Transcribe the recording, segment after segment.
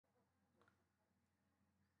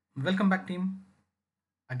Welcome back, team.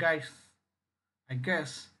 Guys, I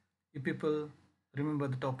guess you people remember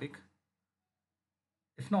the topic.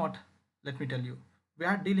 If not, let me tell you. We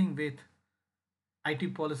are dealing with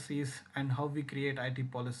IT policies and how we create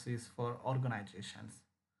IT policies for organizations.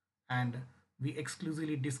 And we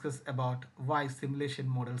exclusively discuss about why simulation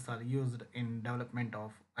models are used in development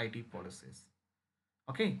of IT policies.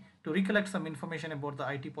 Okay, to recollect some information about the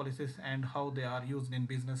IT policies and how they are used in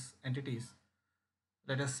business entities,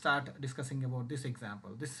 let us start discussing about this example.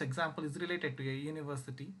 This example is related to a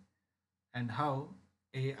university and how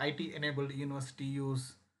a IT enabled university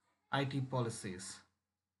use IT policies.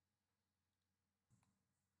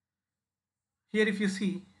 Here if you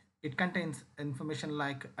see, it contains information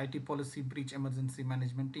like IT policy breach emergency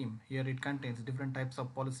management team. Here it contains different types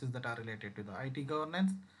of policies that are related to the IT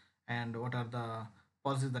governance and what are the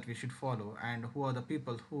policies that we should follow and who are the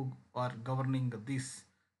people who are governing these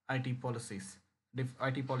IT policies.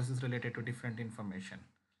 IT policies related to different information.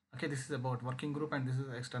 Okay, this is about working group and this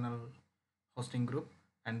is external hosting group,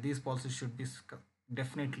 and these policies should be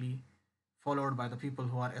definitely followed by the people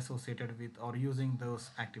who are associated with or using those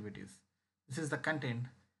activities. This is the content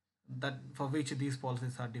that for which these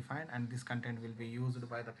policies are defined, and this content will be used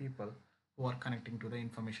by the people who are connecting to the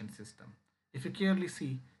information system. If you clearly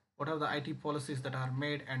see what are the IT policies that are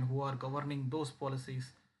made and who are governing those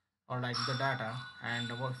policies, or like the data, and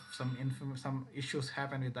what some issues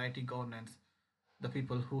happen with IT governance, the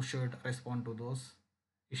people who should respond to those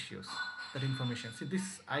issues, that information. See,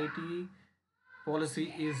 this IT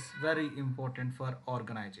policy is very important for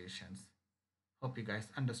organizations. Hope you guys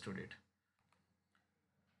understood it.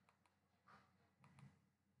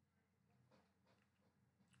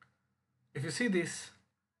 If you see this,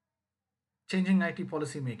 changing IT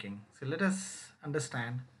policy making. So let us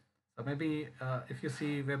understand. So maybe if you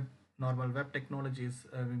see normal web technologies,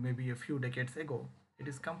 maybe a few decades ago, it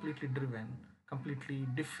is completely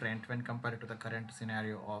different when compared to the current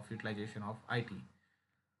scenario of utilization of IT.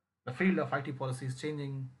 The field of IT policy is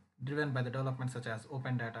changing, driven by the developments such as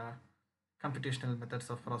open data, computational methods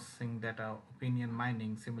of processing data, opinion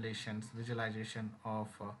mining, simulations, visualization of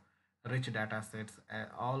rich data sets,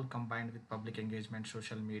 all combined with public engagement,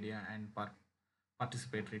 social media, and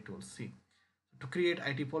participatory tools. See, to create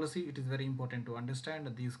IT policy, it is very important to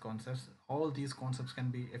understand these concepts. All these concepts can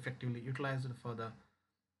be effectively utilized for the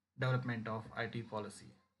development of IT policy.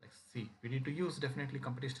 Like, see, we need to use definitely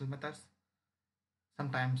computational methods.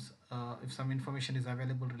 Sometimes, if some information is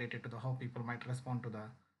available related to the how people might respond to the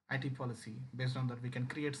IT policy, based on that, we can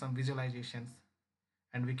create some visualizations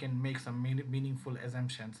and we can make some meaningful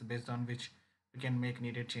assumptions based on which we can make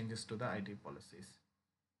needed changes to the IT policies.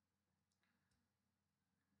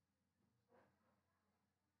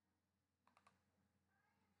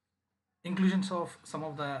 Inclusions of some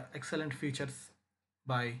of the excellent features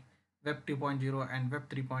by Web 2.0 and Web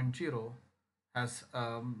 3.0 has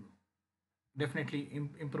definitely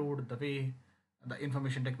improved the way the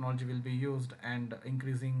information technology will be used and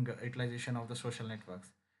increasing utilization of the social networks.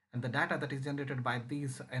 And the data that is generated by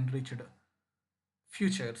these enriched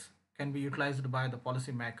futures can be utilized by the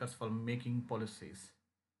policymakers for making policies.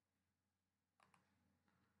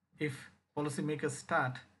 If policymakers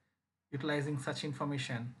start utilizing such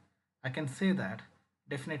information, I can say that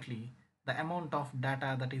definitely the amount of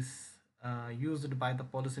data that is used by the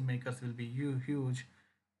policymakers will be huge.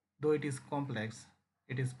 Though it is complex,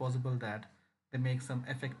 it is possible that they make some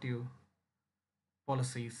effective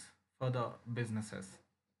policies for the businesses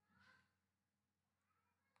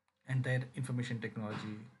and their information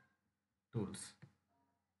technology tools.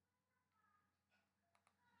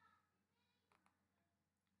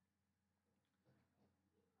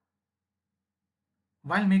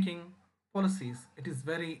 While making policies, it is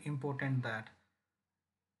very important that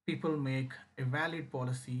people make a valid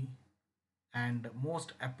policy and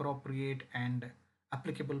most appropriate and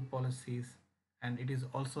applicable policies, and it is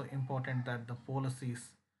also important that the policies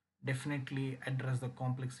definitely address the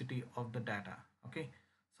complexity of the data. Okay,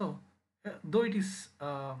 so though it is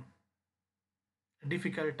a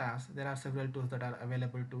difficult task, there are several tools that are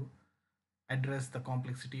available to address the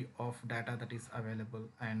complexity of data that is available,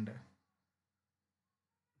 and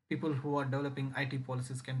people who are developing IT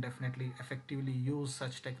policies can definitely effectively use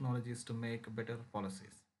such technologies to make better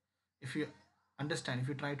policies. If you if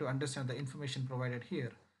you try to understand the information provided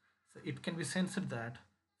here, so it can be censored that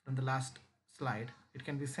from the last slide, it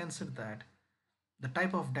can be censored that the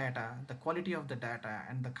type of data, the quality of the data,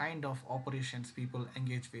 and the kind of operations people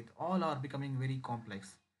engage with all are becoming very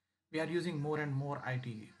complex. We are using more and more IT.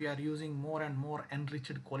 We are using more and more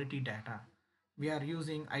enriched quality data. We are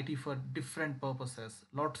using IT for different purposes.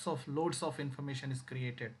 Loads of information is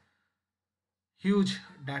created. Huge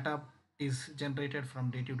data is generated from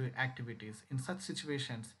day-to-day activities. In such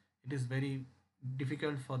situations, it is very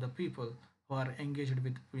difficult for the people who are engaged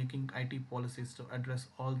with making IT policies to address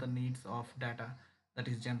all the needs of data that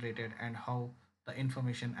is generated and how the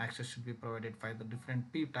information access should be provided by the different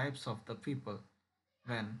types of the people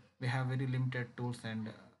when we have very limited tools and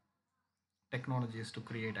technologies to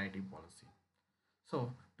create IT policy.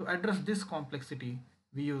 So to address this complexity,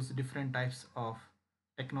 we use different types of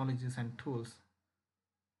technologies and tools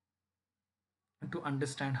to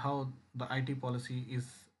understand how the IT policy is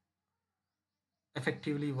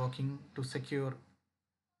effectively working to secure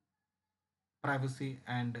privacy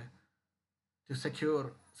and to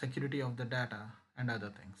secure security of the data and other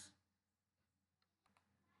things.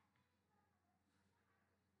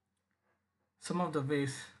 Some of the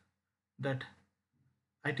ways that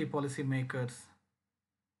IT policy makers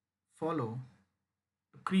follow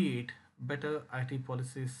to create better IT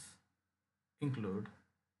policies include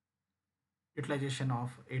utilization of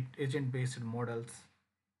agent-based models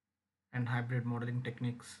and hybrid modeling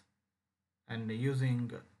techniques, and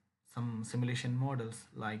using some simulation models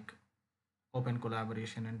like open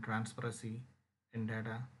collaboration and transparency in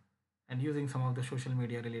data, and using some of the social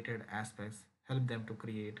media related aspects help them to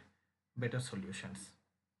create better solutions.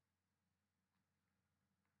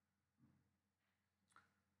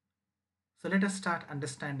 So let us start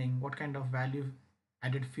understanding what kind of value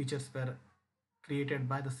added features were created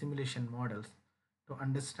by the simulation models to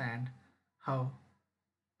understand how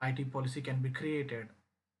IT policy can be created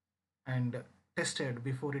and tested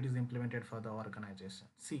before it is implemented for the organization.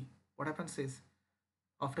 See, what happens is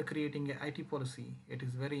after creating a IT policy, it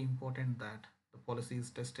is very important that the policy is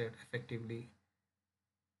tested effectively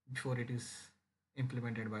before it is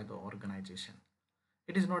implemented by the organization.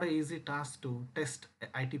 It is not an easy task to test a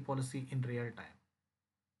IT policy in real time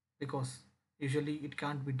because usually it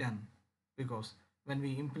can't be done because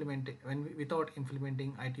without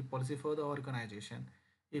implementing IT policy for the organization,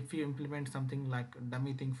 if you implement something like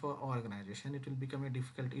dummy thing for organization, it will become a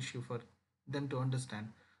difficult issue for them to understand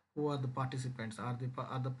who are the participants, are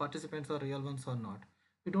the participants are real ones or not.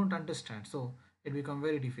 We don't understand, so it become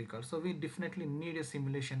very difficult. So we definitely need a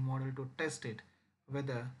simulation model to test it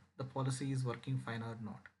whether the policy is working fine or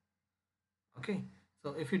not. Okay,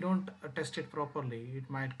 so if you don't test it properly, it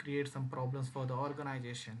might create some problems for the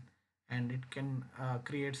organization, and it can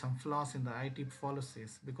create some flaws in the IT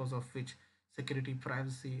policies because of which security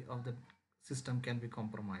privacy of the system can be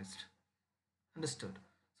compromised. Understood?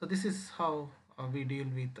 So this is how we deal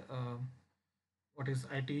with what is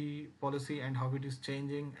IT policy and how it is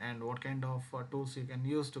changing and what kind of tools you can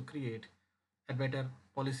use to create a better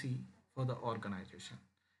policy for the organization.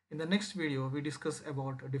 In the next video, we discuss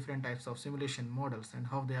about different types of simulation models and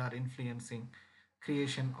how they are influencing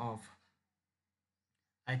creation of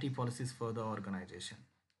IT policies for the organization.